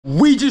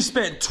We just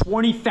spent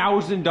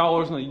 $20,000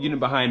 on the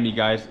unit behind me,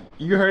 guys.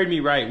 You heard me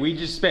right. We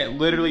just spent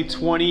literally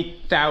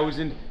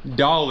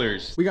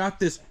 $20,000. We got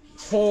this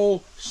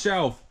whole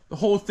shelf, the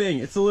whole thing.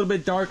 It's a little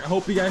bit dark. I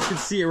hope you guys can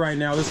see it right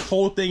now. This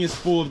whole thing is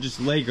full of just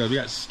Legos. We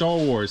got Star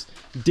Wars,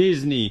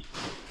 Disney,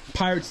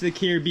 Pirates of the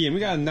Caribbean.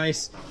 We got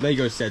nice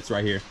Lego sets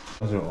right here.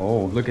 Those are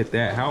old. Look at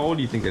that. How old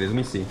do you think that is? Let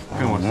me see.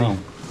 I want to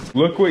see.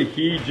 Look what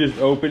he just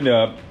opened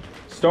up.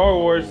 Star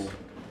Wars.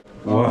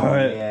 What? Oh,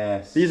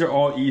 yes. These are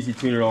all easy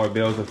 $200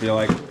 bills, I feel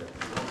like.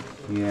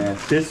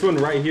 Yes. This one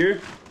right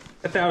here,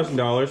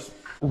 $1,000.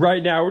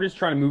 Right now, we're just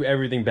trying to move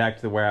everything back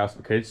to the warehouse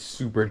because it's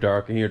super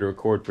dark in here to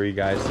record for you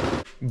guys.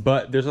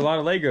 But there's a lot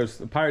of Legos.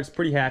 The Pirate's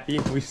pretty happy.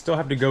 We still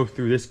have to go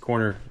through this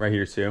corner right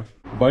here too.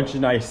 A bunch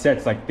of nice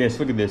sets like this.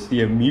 Look at this,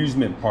 the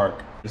amusement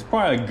park. It's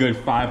probably a good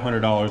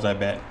 $500, I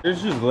bet.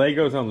 There's just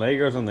Legos on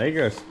Legos on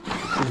Legos.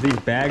 These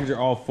bags are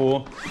all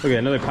full. Look at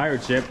another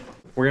pirate ship.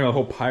 We're gonna have a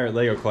whole pirate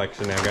Lego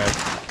collection now, guys.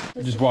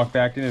 We just walked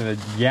back into the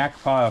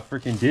yak pile of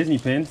freaking Disney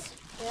pins.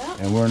 Yeah.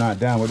 And we're not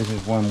done. We're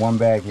just one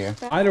bag here.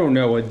 I don't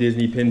know what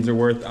Disney pins are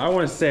worth. I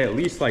want to say at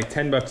least like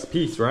 10 bucks a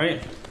piece,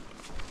 right?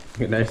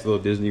 A nice little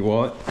Disney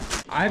wallet.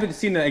 I haven't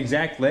seen the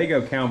exact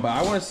Lego count, but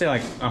I want to say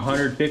like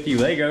 150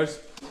 Legos,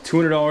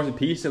 $200 a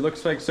piece. It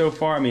looks like so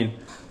far. I mean,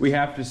 we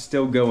have to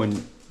still go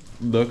and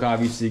look,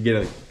 obviously, get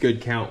a good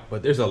count,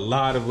 but there's a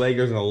lot of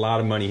Legos and a lot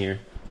of money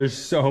here. There's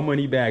so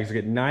many bags. We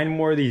get 9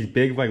 more of these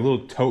big, like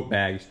little tote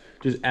bags,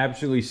 just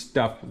absolutely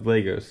stuffed with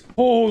Legos.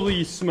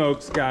 Holy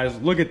smokes, guys!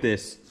 Look at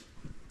this.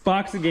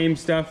 Box of game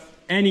stuff,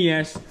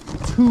 NES,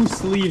 2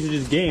 sleeves of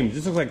just games.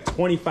 This looks like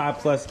 25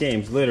 plus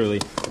games, literally.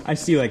 I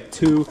see like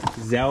 2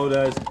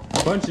 Zeldas,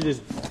 a bunch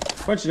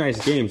of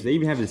nice games. They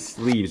even have the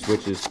sleeves,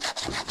 which is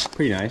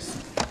pretty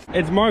nice.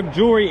 It's Mark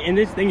Jewelry, and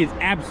this thing is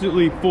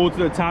absolutely full to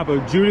the top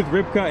of Judith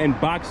Ripka and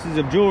boxes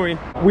of jewelry.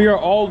 We are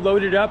all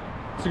loaded up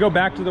to go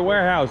back to the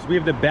warehouse. We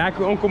have the back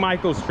of Uncle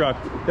Michael's truck,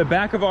 the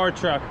back of our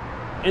truck,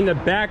 and the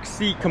back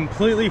seat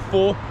completely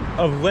full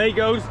of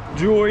Legos,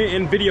 jewelry,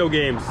 and video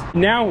games.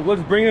 Now,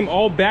 let's bring them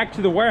all back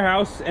to the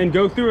warehouse and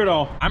go through it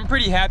all. I'm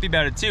pretty happy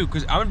about it too,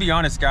 because I'm gonna be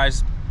honest,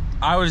 guys,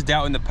 I was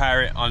doubting the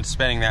Pirate on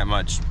spending that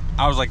much.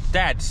 I was like,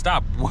 Dad,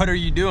 stop, what are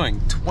you doing?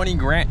 20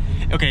 grand?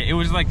 Okay, it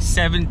was like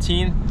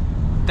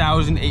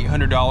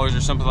 $17,800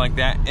 or something like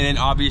that. And then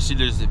obviously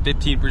there's a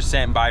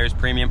 15% buyer's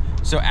premium.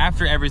 So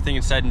after everything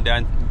is said and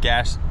done,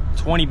 gas,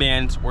 20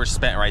 bands were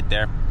spent right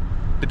there.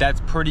 But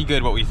that's pretty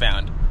good what we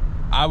found.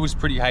 I was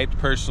pretty hyped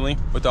personally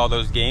with all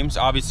those games.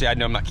 Obviously, I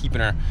know I'm not keeping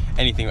her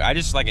anything. I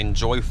just like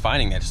enjoy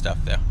finding that stuff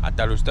though. I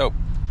thought it was dope.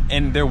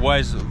 And there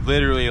was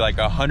literally like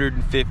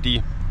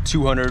 150,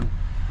 200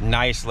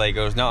 nice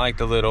Legos, not like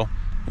the little,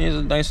 here's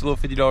a nice little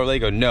 $50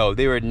 Lego. No,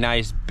 they were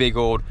nice, big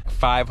old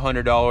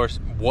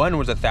 $500. One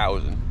was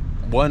 $1,000.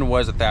 One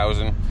was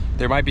 $1,000.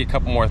 There might be a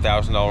couple more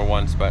 $1,000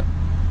 ones, but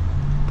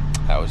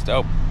that was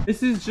dope.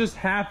 This is just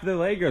half the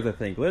Legos, I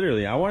think,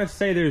 literally. I want to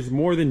say there's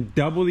more than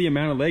double the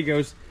amount of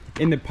Legos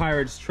in the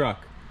Pirate's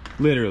truck,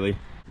 literally.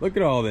 Look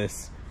at all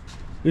this.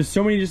 There's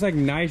so many just like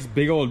nice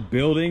big old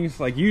buildings.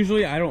 Like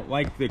usually I don't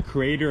like the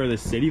creator or the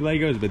city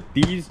Legos, but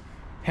these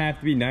have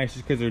to be nice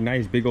just because they're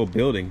nice big old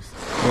buildings.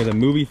 There's a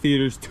movie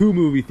theaters, 2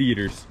 movie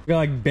theaters. We got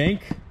like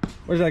bank,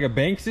 what is it, like a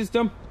bank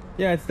system?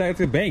 Yeah,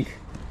 it's a bank.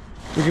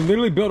 We can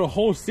literally build a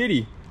whole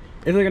city.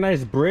 It's like a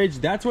nice bridge.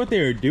 That's what they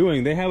were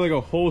doing. They had like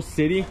a whole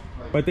city,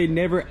 but they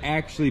never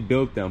actually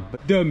built them.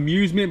 The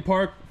amusement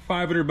park,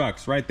 500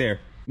 bucks right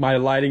there. My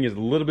lighting is a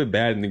little bit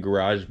bad in the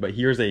garage, but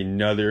here's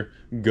another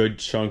good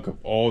chunk of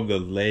all the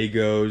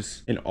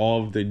Legos and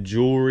all of the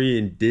jewelry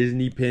and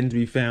Disney pins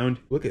we found.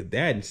 Look at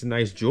that, it's some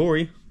nice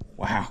jewelry.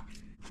 Wow,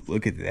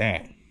 look at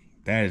that.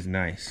 That is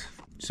nice.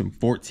 Some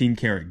 14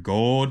 karat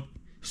gold,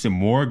 some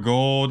more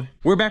gold.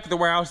 We're back at the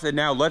warehouse and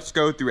now let's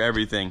go through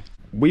everything.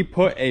 We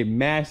put a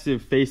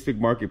massive Facebook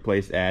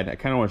Marketplace ad. I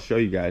kind of want to show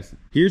you guys.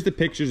 Here's the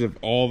pictures of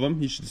all of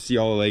them. You should see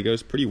all the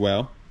Legos pretty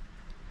well.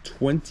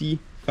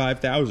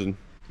 25,000.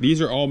 These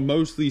are all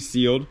mostly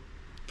sealed.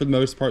 For the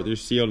most part, they're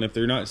sealed. And if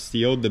they're not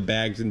sealed, the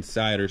bags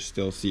inside are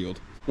still sealed.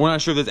 We're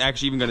not sure if that's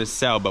actually even going to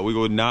sell, but we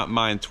would not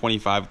mind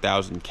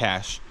 25,000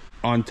 cash.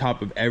 On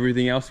top of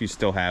everything else we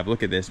still have.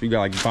 Look at this. We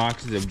got like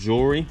boxes of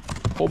jewelry.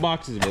 Whole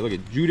boxes of it. Look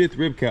at Judith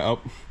Ripka. Oh,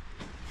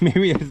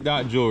 maybe it's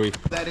not jewelry.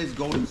 That is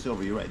gold and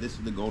silver. You're right. This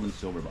is the gold and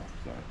silver box.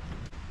 Sorry.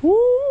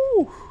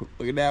 Woo!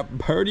 Look at that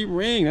pretty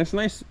ring. That's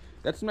nice.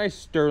 That's nice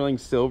sterling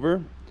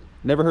silver.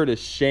 Never heard of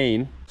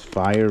Shane. It's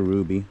fire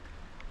ruby.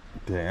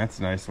 Dang, that's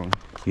a nice one.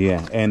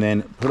 Yeah, and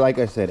then like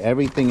I said,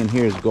 everything in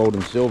here is gold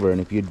and silver. And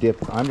if you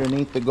dip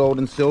underneath the gold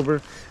and silver,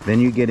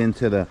 then you get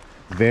into the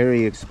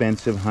very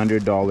expensive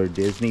 $100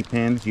 Disney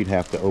pins. You'd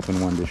have to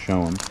open one to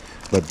show them.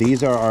 But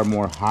these are our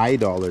more high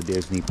dollar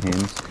Disney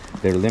pins.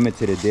 They're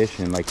limited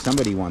edition. Like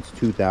somebody wants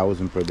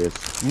 $2,000 for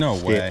this. No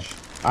Stitch. way.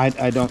 I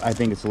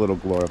think it's a little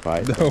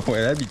glorified. No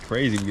way, that'd be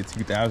crazy to get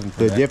 $2,000 for that.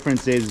 The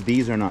difference is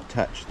these are not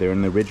touched. They're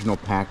in the original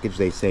package.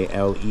 They say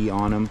LE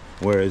on them.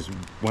 Whereas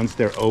once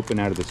they're open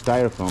out of the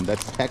styrofoam,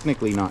 that's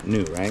technically not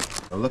new, right?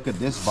 So look at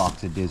this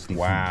box of Disney.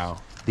 Wow.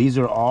 Pins. These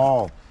are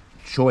all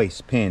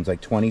choice pins,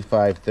 like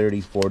 25,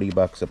 30, 40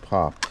 bucks a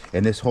pop.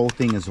 And this whole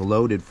thing is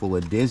loaded full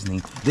of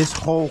Disney. This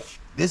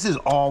is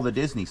all the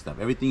Disney stuff,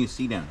 everything you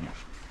see down here.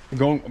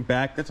 Going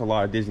back, that's a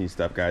lot of Disney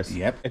stuff, guys.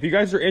 Yep. If you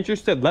guys are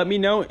interested, let me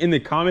know in the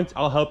comments.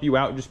 I'll help you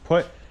out. Just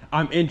put,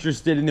 I'm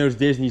interested in those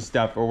Disney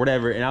stuff or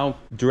whatever, and I'll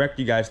direct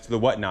you guys to the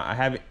whatnot. I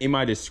have it in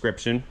my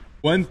description.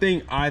 One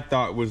thing I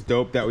thought was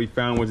dope that we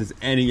found was this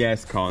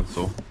NES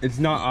console. It's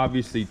not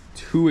obviously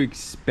too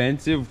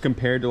expensive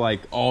compared to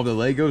like all the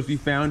Legos we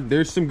found.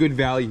 There's some good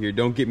value here,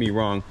 don't get me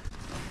wrong.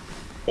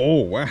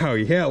 Oh, wow,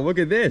 yeah, look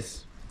at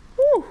this.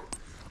 Woo!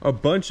 A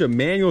bunch of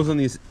manuals on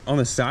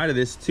the side of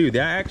this too.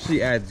 That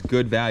actually adds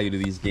good value to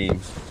these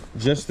games.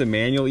 Just the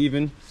manual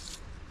even.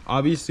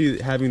 Obviously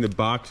having the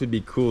box would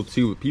be cool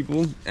too, but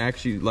people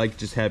actually like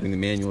just having the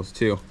manuals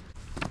too.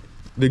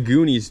 The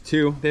Goonies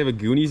too. They have a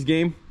Goonies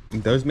game.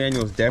 Those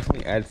manuals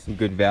definitely add some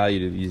good value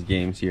to these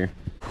games here.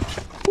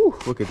 Whew,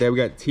 look at that. We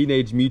got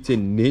Teenage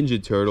Mutant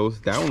Ninja Turtles.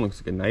 That one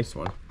looks like a nice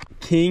one.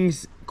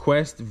 King's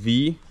Quest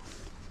V.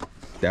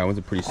 That one's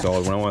a pretty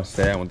solid one. I want to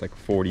say that one's like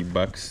 40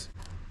 bucks.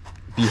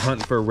 The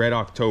Hunt for Red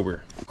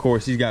October. Of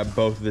course, he's got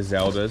both of the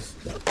Zeldas.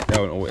 That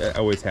one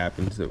always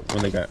happens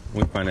when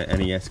we find an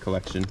NES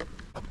collection.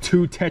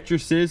 2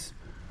 Tetrises.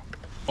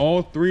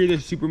 All 3 of the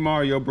Super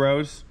Mario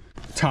Bros.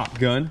 Top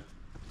Gun.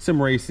 Some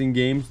racing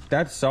games.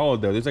 That's solid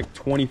though. There's like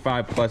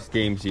 25 plus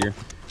games here.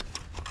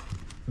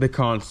 The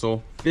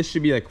console. This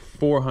should be like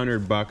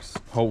 400 bucks,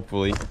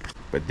 hopefully.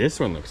 But this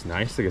one looks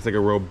nice. Like it's like a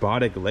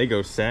robotic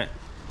Lego set.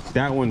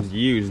 That one's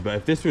used, but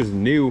if this was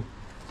new,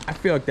 I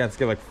feel like that's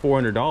got like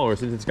 $400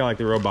 since it's got like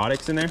the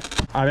robotics in there.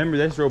 I remember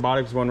this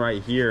robotics one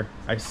right here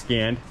I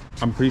scanned.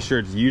 I'm pretty sure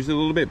it's used a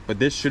little bit, but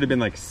this should have been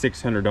like $600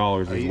 as well.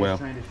 Are you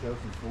trying to show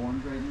some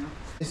forms right now?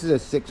 This is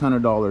a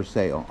 $600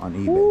 sale on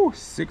eBay. Ooh,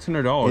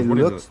 $600. What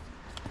is it?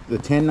 The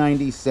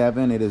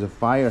 1097, it is a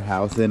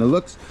firehouse, and it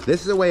looks,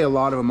 this is the way a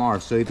lot of them are.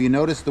 So if you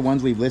notice the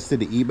ones we've listed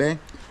to eBay,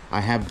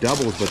 I have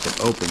doubles but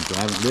they're open, so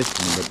I haven't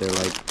listed them, but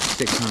they're like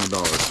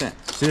 $600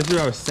 sets. See, that's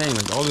what I was saying,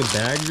 like all the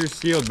bags are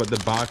sealed but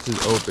the box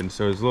is open,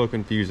 so it's a little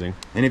confusing.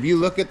 And if you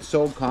look at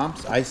sold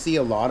comps, I see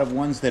a lot of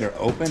ones that are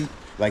open,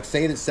 like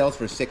say it sells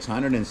for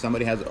 600 and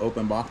somebody has an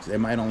open box, it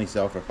might only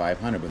sell for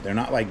 500, but they're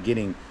not like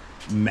getting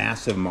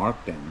massive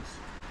markdowns.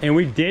 And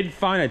we did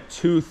find a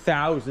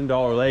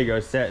 $2,000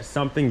 Lego set.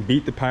 Something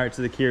beat the Pirates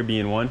of the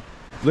Caribbean one.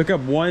 Look up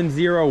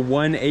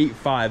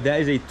 10185. That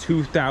is a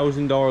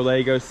 $2,000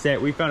 Lego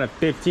set. We found a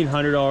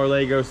 $1,500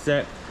 Lego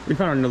set. We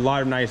found a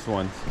lot of nice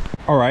ones.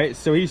 All right,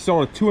 so he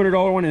sold a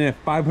 $200 one and a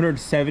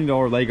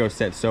 $570 Lego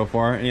set so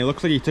far. And it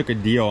looks like he took a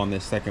deal on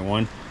this second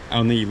one. I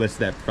only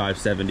listed that for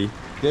 $570.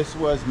 This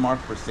was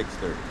marked for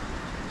 $630.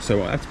 So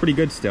that's pretty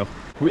good still.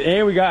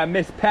 And we got a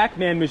Miss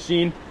Pac-Man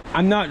machine.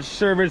 I'm not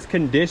sure if it's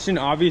condition.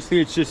 Obviously,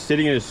 it's just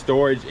sitting in a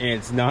storage and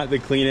it's not the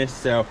cleanest.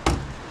 So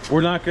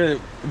we're not gonna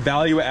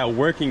value it at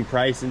working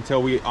price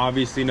until we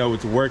obviously know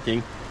it's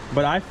working.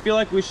 But I feel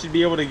like we should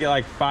be able to get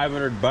like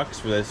 500 bucks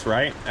for this,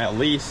 right? At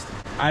least.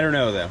 I don't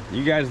know though.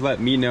 You guys let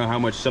me know how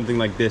much something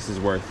like this is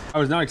worth. I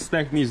was not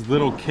expecting these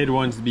little kid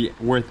ones to be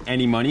worth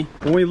any money.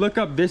 When we look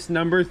up this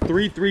number,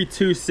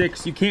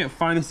 3326, you can't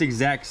find this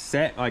exact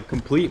set like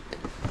complete,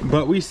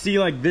 but we see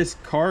like this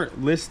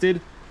cart listed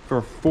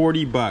for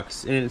 40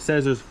 bucks and it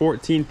says there's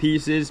 14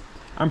 pieces.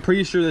 I'm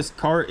pretty sure this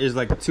cart is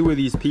like 2 of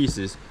these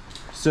pieces.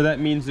 So that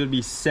means there'd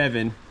be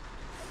 7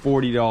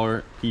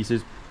 $40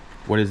 pieces.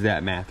 What is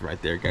that math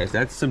right there, guys?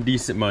 That's some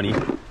decent money.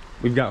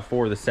 We've got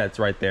 4 of the sets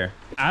right there.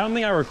 I don't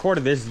think I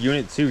recorded this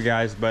unit too,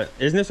 guys, but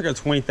isn't this like a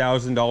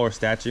 $20,000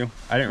 statue?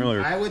 I didn't really.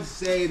 I would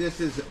say this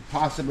is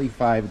possibly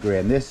 $5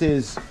 grand.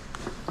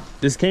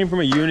 This came from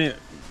a unit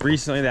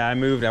recently that I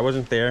moved. I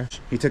wasn't there.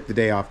 He took the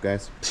day off,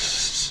 guys.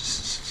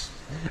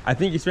 I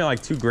think you spent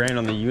like $2 grand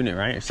on the unit,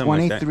 right? Or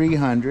something like that.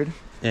 $2,300.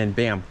 And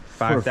bam,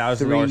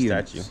 $5,000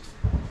 statue.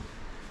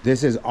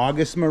 This is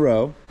August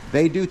Moreau.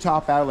 They do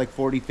top out like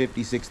 40,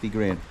 50, 60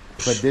 grand.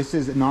 But this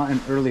is not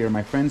an earlier.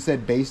 My friend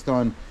said based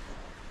on,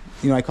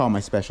 you know, I call my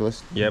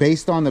specialist. Yep.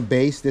 Based on the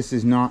base, this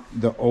is not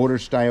the older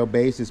style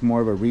base. It's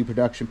more of a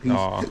reproduction piece.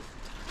 Aww.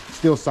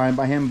 Still signed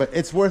by him, but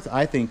it's worth,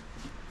 I think,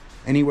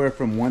 anywhere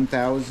from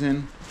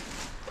 $1,000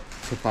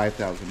 to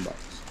 $5,000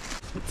 bucks.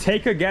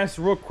 Take a guess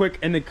real quick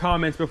in the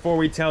comments before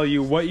we tell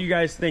you what you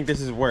guys think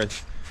this is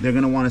worth. They're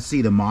gonna want to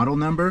see the model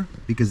number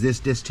because this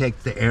just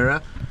takes the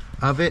era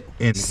of it.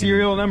 And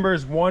serial number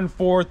is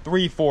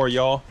 1434,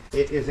 y'all.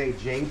 It is a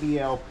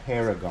JBL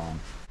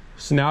Paragon.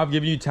 So now I've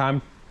given you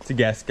time to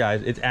guess,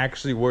 guys. It's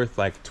actually worth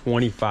like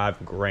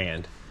 25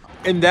 grand.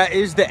 And that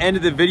is the end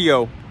of the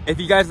video. If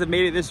you guys have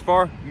made it this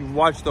far, you've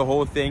watched the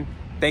whole thing.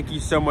 Thank you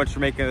so much for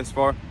making it this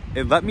far.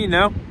 And let me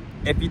know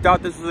if you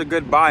thought this was a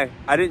good buy.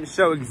 I didn't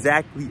show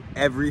exactly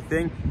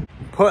everything.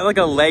 Put like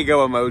a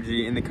Lego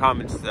emoji in the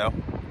comments though.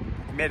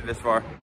 If you made it this far.